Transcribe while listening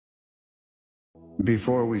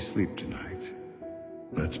Before we sleep tonight,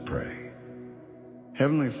 let's pray.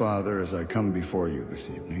 Heavenly Father, as I come before you this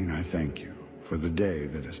evening, I thank you for the day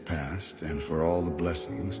that has passed and for all the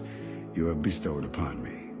blessings you have bestowed upon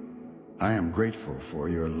me. I am grateful for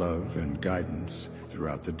your love and guidance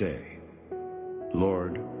throughout the day.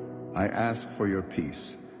 Lord, I ask for your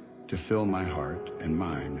peace to fill my heart and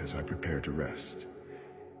mind as I prepare to rest.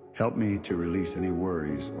 Help me to release any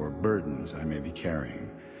worries or burdens I may be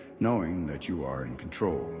carrying, knowing that you are in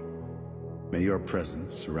control. May your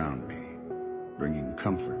presence surround me, bringing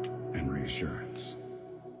comfort and reassurance.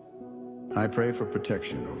 I pray for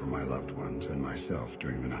protection over my loved ones and myself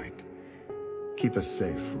during the night. Keep us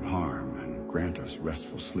safe from harm and grant us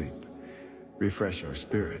restful sleep. Refresh our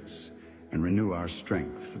spirits and renew our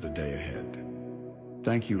strength for the day ahead.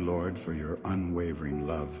 Thank you, Lord, for your unwavering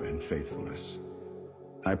love and faithfulness.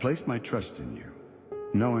 I place my trust in you,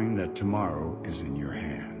 knowing that tomorrow is in your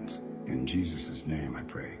hands. In Jesus' name I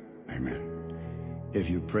pray, amen. If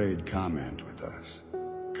you prayed, comment with us.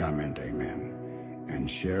 Comment amen, and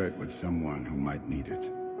share it with someone who might need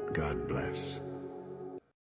it. God bless.